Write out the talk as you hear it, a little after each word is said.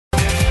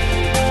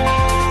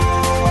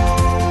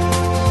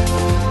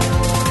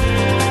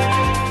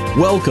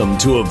Welcome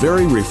to a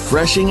very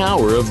refreshing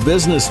hour of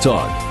business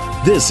talk.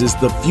 This is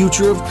the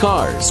Future of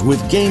Cars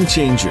with Game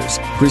Changers,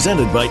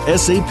 presented by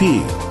SAP.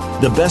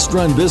 The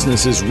best-run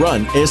businesses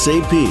run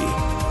SAP.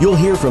 You'll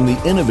hear from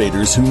the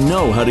innovators who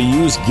know how to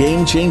use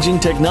game-changing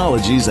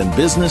technologies and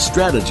business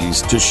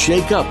strategies to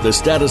shake up the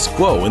status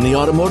quo in the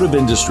automotive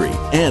industry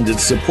and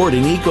its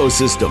supporting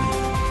ecosystem,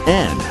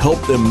 and help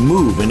them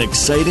move in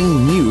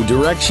exciting new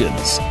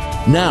directions.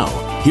 Now,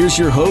 here's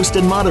your host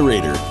and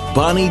moderator,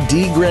 Bonnie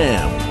D.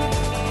 Graham.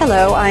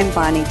 Hello, I'm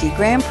Bonnie D.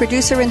 Graham,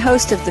 producer and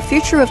host of The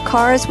Future of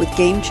Cars with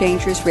Game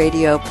Changers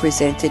Radio,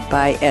 presented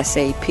by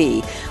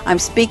SAP. I'm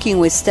speaking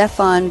with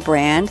Stephan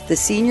Brand, the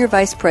Senior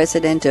Vice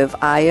President of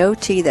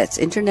IoT, that's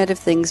Internet of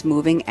Things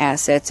Moving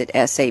Assets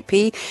at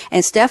SAP.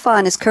 And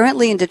Stephan is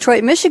currently in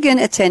Detroit, Michigan,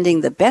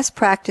 attending the Best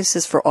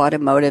Practices for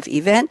Automotive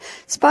event,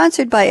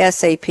 sponsored by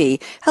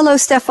SAP. Hello,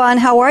 Stephan.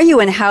 How are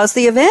you, and how's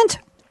the event?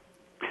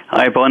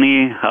 Hi,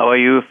 Bonnie. How are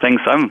you?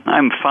 Thanks.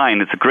 I'm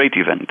fine. It's a great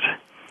event.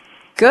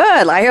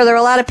 Good. I hear there are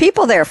a lot of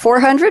people there.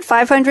 400,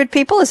 500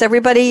 people. Is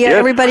everybody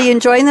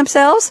enjoying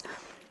themselves?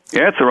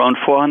 Yeah, it's around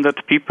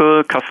 400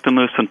 people,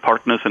 customers and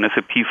partners and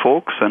SAP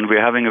folks, and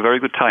we're having a very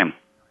good time.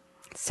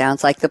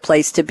 Sounds like the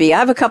place to be. I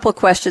have a couple of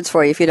questions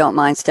for you, if you don't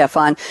mind,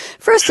 Stephan.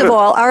 First Sure. of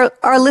all,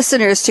 our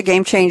listeners to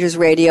Game Changers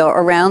Radio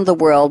around the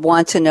world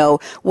want to know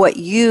what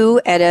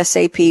you at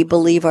SAP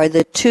believe are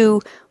the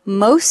two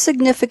most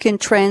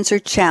significant trends or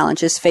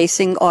challenges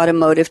facing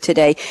automotive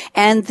today,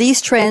 and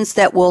these trends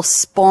that will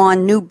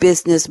spawn new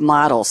business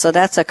models. So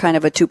that's a kind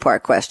of a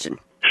two-part question.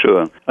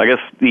 Sure. I guess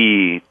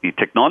the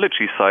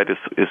technology side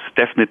is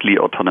definitely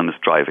autonomous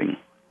driving.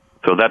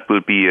 So that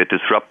will be a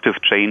disruptive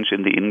change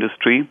in the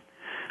industry.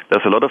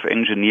 There's a lot of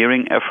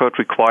engineering effort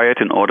required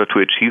in order to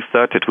achieve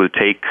that. It will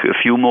take a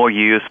few more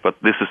years, but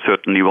this is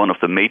certainly one of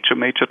the major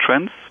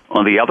trends.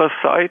 On the other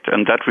side,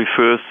 and that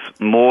refers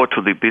more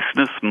to the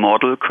business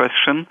model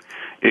question,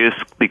 is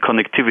the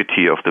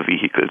connectivity of the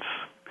vehicles.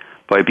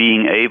 By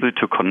being able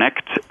to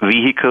connect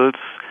vehicles,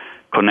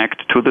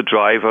 connect to the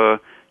driver,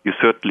 you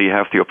certainly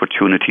have the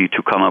opportunity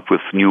to come up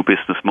with new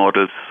business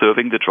models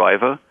serving the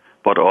driver,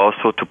 but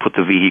also to put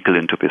the vehicle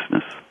into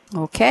business.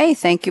 Okay,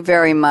 thank you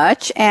very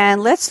much.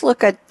 And let's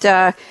look at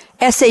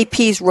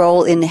SAP's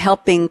role in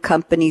helping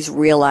companies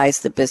realize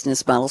the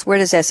business models. Where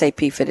does SAP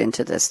fit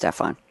into this,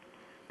 Stephan?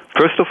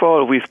 First of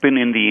all, we've been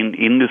in the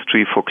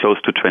industry for close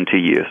to 20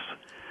 years.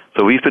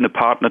 So we've been a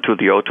partner to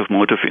the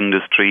automotive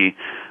industry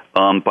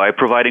by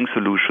providing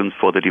solutions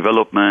for the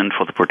development,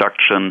 for the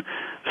production,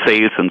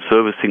 sales, and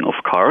servicing of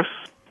cars.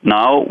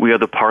 Now we are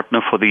the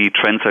partner for the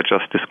trends I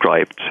just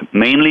described,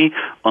 mainly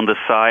on the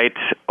side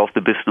of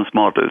the business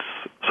models.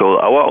 So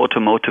our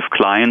automotive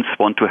clients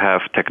want to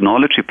have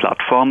technology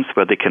platforms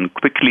where they can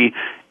quickly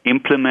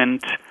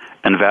implement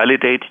and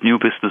validate new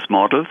business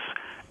models,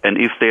 and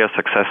if they are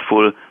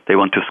successful, they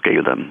want to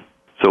scale them.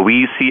 So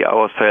we see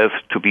ourselves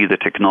to be the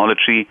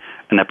technology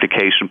and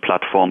application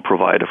platform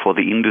provider for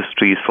the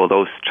industries for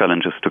those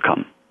challenges to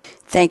come.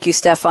 Thank you,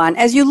 Stephan.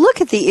 As you look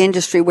at the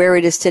industry, where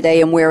it is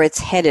today and where it's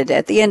headed,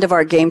 at the end of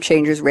our Game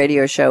Changers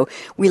radio show,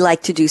 we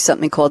like to do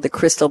something called the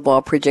Crystal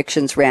Ball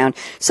Predictions Round.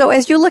 So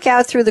as you look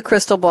out through the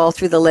crystal ball,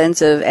 through the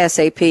lens of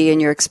SAP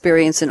and your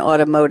experience in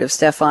automotive,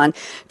 Stephan,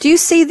 do you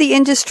see the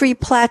industry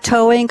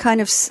plateauing, kind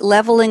of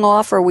leveling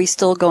off, or are we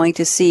still going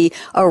to see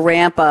a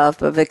ramp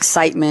up of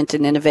excitement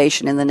and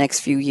innovation in the next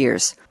few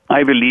years?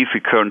 I believe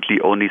we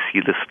currently only see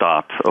the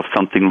start of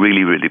something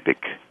really, really big.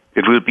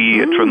 It will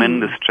be a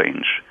tremendous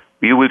change.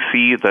 You will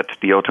see that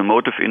the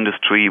automotive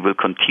industry will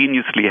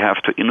continuously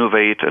have to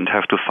innovate and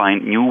have to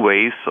find new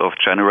ways of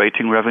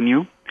generating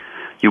revenue.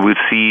 You will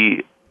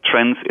see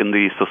trends in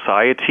the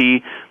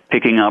society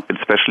picking up,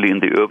 especially in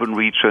the urban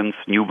regions,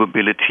 new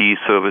mobility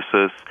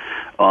services,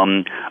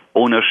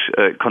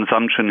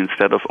 consumption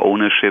instead of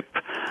ownership.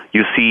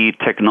 You see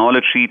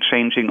technology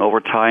changing over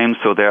time,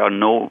 so there are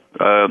no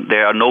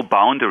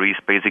boundaries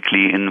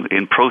basically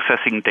in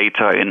processing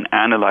data, in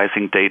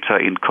analyzing data,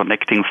 in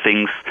connecting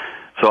things.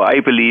 So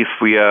I believe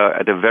we are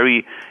at a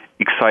very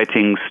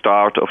exciting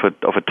start of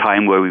a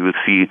time where we will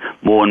see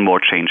more and more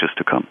changes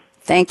to come.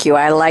 Thank you.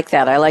 I like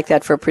that. I like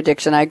that for a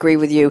prediction. I agree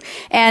with you.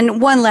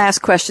 And one last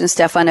question,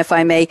 Stephan, if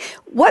I may.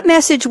 What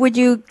message would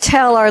you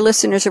tell our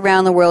listeners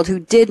around the world who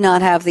did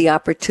not have the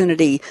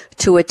opportunity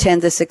to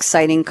attend this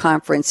exciting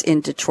conference in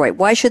Detroit?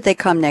 Why should they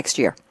come next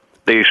year?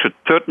 They should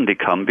certainly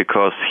come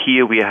because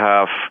here we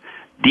have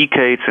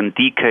decades and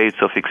decades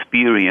of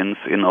experience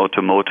in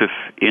automotive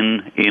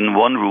in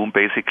one room,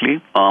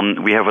 basically.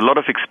 We have a lot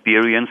of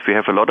experience, we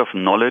have a lot of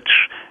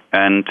knowledge,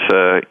 and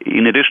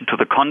in addition to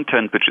the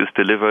content which is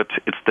delivered,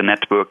 it's the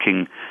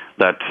networking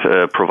that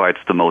provides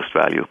the most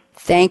value.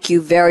 Thank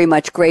you very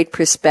much. Great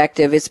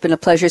perspective. It's been a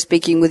pleasure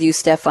speaking with you,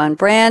 Stephan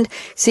Brand,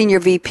 Senior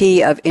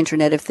VP of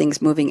Internet of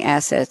Things Moving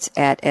Assets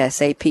at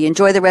SAP.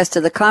 Enjoy the rest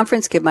of the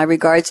conference. Give my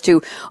regards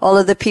to all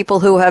of the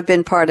people who have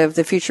been part of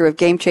the Future of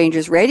Game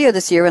Changers Radio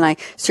this year, and I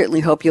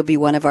certainly hope you'll be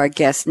one of our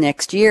guests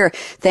next year.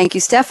 Thank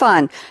you,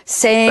 Stephan.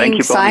 Thank you,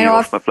 Bonnie. Sign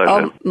off. My pleasure.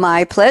 Oh,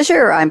 my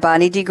pleasure. I'm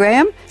Bonnie D.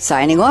 Graham,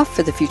 signing off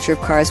for the Future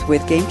of Cars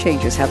with Game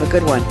Changers. Have a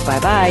good one.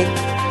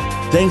 Bye-bye.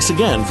 Thanks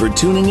again for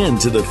tuning in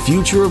to the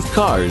Future of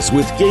Cars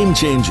with Game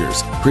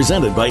Changers,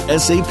 presented by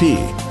SAP.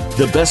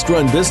 The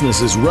best-run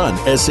businesses run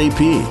SAP.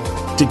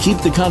 To keep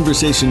the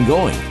conversation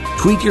going,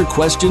 tweet your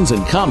questions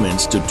and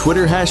comments to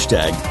Twitter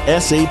hashtag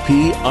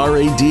 #SAPRADIO.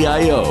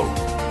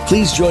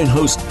 Please join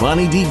host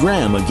Bonnie D.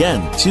 Graham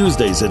again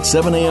Tuesdays at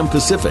 7 a.m.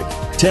 Pacific,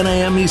 10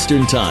 a.m.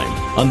 Eastern Time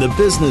on the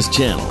Business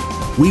Channel.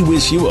 We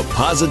wish you a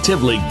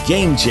positively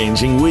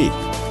game-changing week.